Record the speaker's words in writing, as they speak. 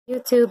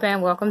YouTube,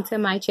 and welcome to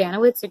my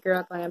channel. It's your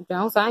girl Glam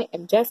Jones. I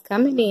am just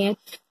coming in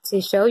to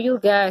show you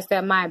guys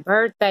that my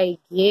birthday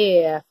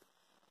gift,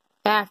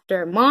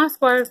 after months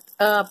worth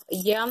of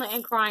yelling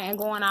and crying and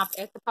going off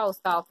at the post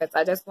office,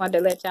 I just wanted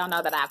to let y'all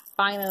know that I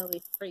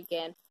finally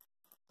freaking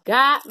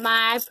got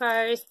my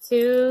purse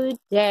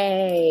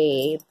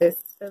today. This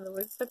is the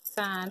Louis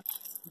Vuitton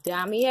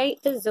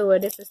Damier Azur.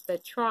 This is the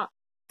trunk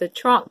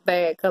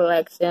bag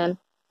collection.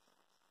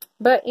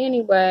 But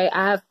anyway,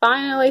 I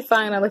finally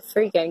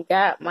freaking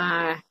got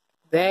my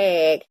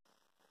bag.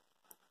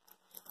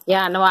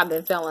 Yeah, I know I've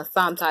been feeling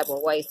some type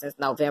of way since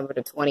November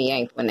the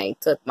 28th when they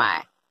took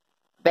my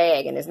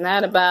bag. And it's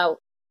not about,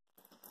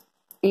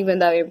 even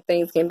though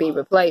everything can be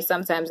replaced,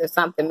 sometimes if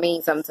something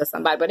means something to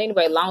somebody. But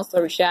anyway, long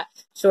story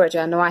short,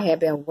 y'all know I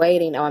have been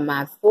waiting on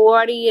my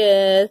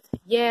 40th.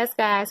 Yes,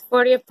 guys,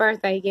 40th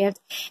birthday gift.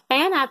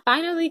 And I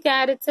finally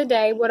got it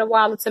today with a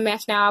wallet to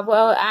match now.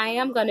 Well, I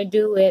am going to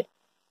do it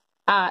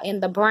in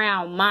the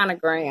brown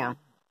monogram,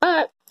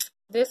 but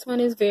this one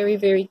is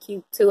very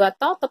cute too. I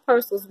thought the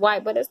purse was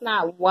white, but it's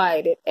not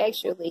white. It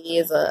actually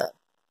is I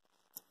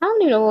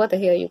don't even know what the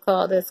hell you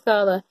call this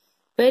color.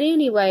 But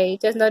anyway,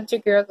 just know that your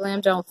girl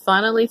Glam Jones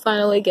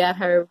finally got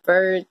her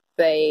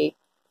birthday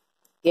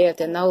gift.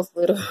 And those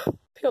little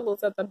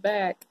pillows at the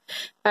back,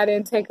 I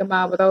didn't take them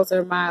out, but those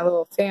are my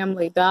little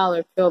Family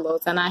Dollar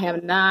pillows, and I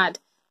have not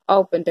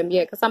opened them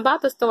yet because I'm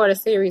about to start a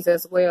series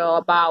as well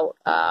about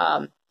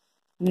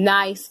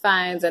nice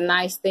finds and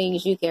nice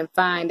things you can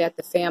find at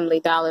the Family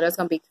Dollar. That's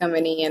going to be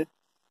coming in.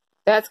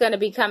 That's going to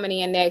be coming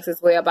in next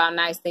as well, about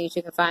nice things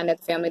you can find at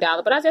the Family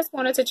Dollar. But I just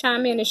wanted to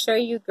chime in and show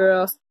you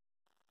girls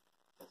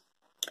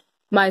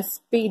my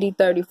Speedy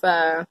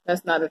 35.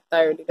 That's not a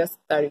 30. That's a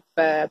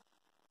 35.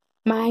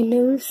 My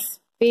new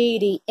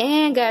Speedy.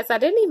 And guys, I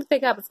didn't even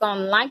think I was going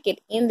to like it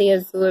in the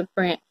Azur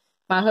print.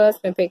 My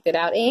husband picked it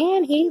out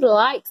and he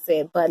likes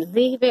it.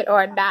 Believe it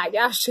or not,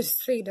 y'all should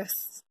see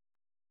this.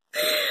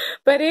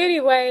 But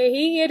anyway,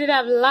 he ended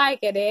up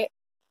liking it.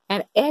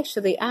 And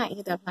actually, I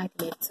ended up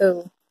liking it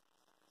too.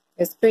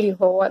 It's pretty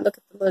hard. Look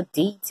at the little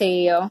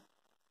detail.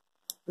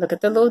 Look at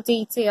the little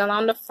detail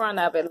on the front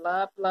of it.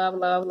 Love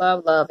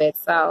it.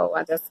 So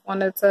I just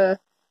wanted to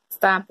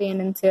stop in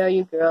and tell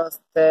you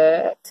girls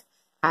that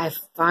I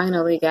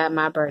finally got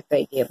my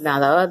birthday gift.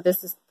 Now,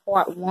 this is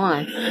part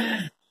one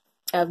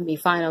of me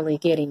finally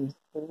getting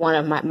one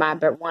of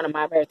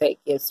my birthday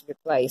gifts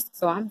replaced.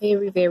 So I'm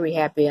very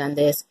happy on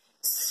this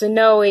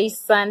snowy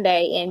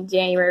Sunday in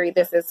January.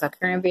 This is a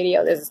current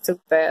video. This is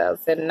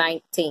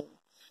 2019.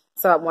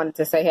 So I wanted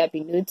to say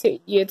Happy New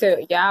Year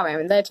to y'all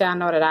and let y'all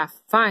know that I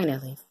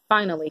finally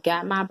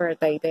got my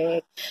birthday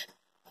bag.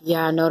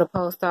 Y'all know the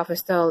post office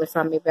stole it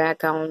from me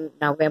back on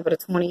November the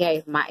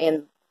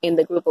 28th. In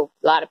the group of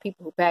a lot of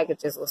people who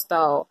packages were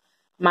stole.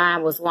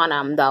 Mine was one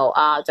of them though,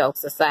 all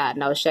jokes aside,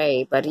 no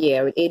shade. But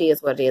yeah, it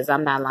is what it is.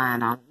 I'm not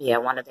lying on. Yeah,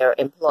 one of their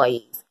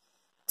employees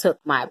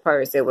took my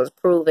purse. It was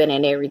proven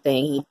and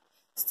everything. He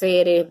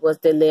said it was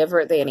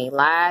delivered, then he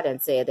lied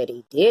and said that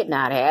he did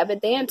not have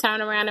it, then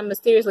turn around and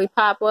mysteriously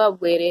pop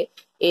up with it.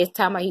 It's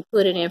time he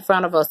put it in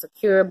front of a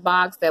secure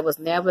box that was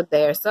never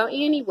there. So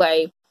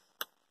anyway,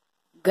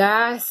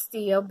 God's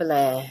still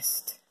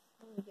blessed.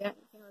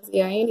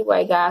 Yeah,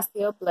 anyway, God's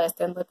still blessed,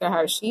 and look at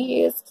her.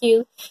 She is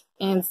cute,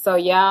 and so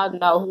y'all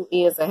know who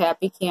is a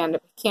happy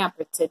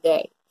camper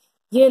today.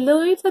 Your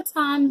Louis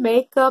Vuitton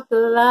makeup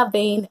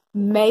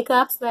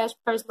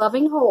 / purse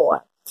loving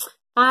whore.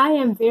 I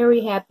am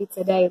very happy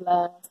today,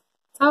 love.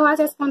 So I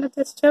just wanted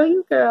to show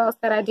you girls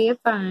that I did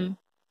find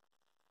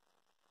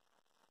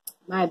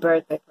my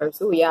birthday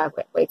purse. Ooh, y'all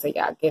wait till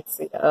y'all get to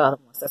see the other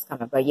ones that's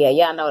coming. But yeah,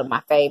 y'all know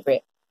my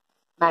favorite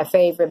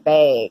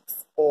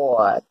bags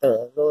are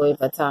the Louis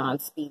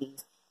Vuitton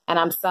Speedies. And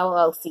I'm so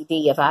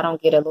OCD. If I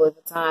don't get a Louis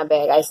Vuitton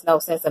bag, it's no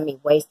sense of me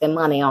wasting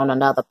money on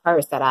another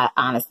purse that I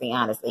honestly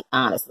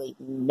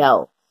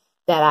know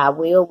that I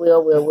will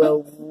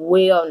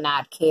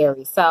not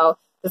carry. So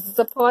this is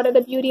a part of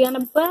the Beauty on a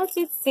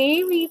Budget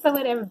series or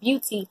whatever.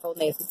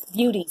 Beautifulness.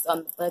 Beauties on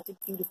the Budget.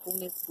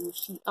 Beautifulness.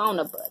 Bougie on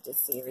a Budget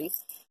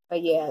series.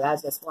 But yeah, I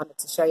just wanted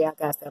to show y'all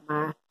guys that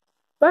my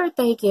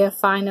birthday gift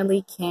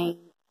finally came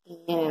in.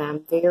 And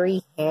I'm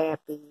very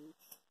happy.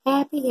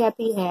 Happy.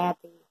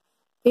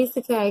 Piece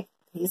of cake.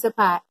 Piece of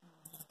pie.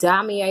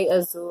 Damier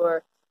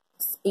Azur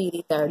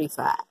Speedy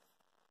 35.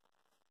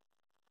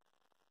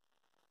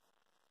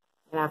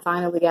 And I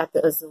finally got the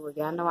Azur.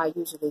 Y'all know I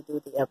usually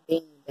do the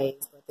bean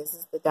days, but this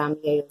is the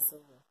Damier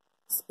Azur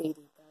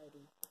Speedy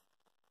 30.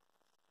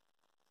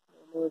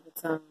 Louis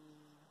Vuitton.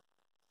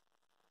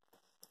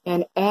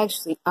 And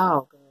actually,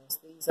 oh, girls,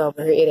 these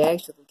over here, it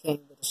actually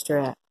came with a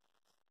strap.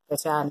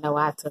 But y'all know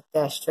I took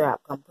that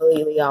strap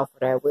completely off of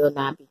there. I will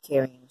not be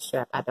carrying the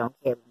strap. I don't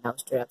carry no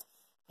straps.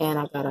 And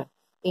I got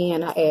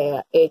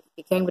it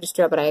came with a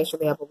strap, but I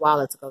actually have a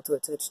wallet to go to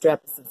it. So the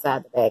strap is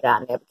inside the bag. I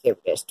never carry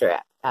that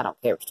strap. I don't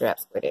carry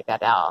straps with it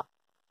at all.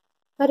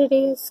 But it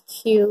is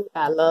cute.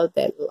 I love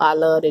that. I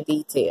love the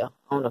detail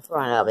on the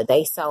front of it.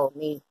 They sold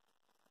me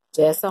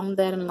just on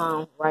that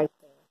alone right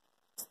there.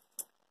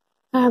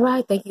 All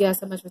right. Thank you guys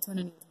so much for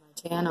tuning in to my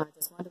channel. I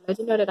just wanted to let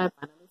you know that I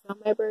finally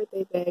found my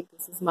birthday bag.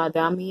 This is my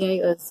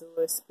Damier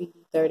Azur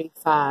Speedy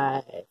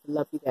 35.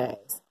 Love you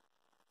guys.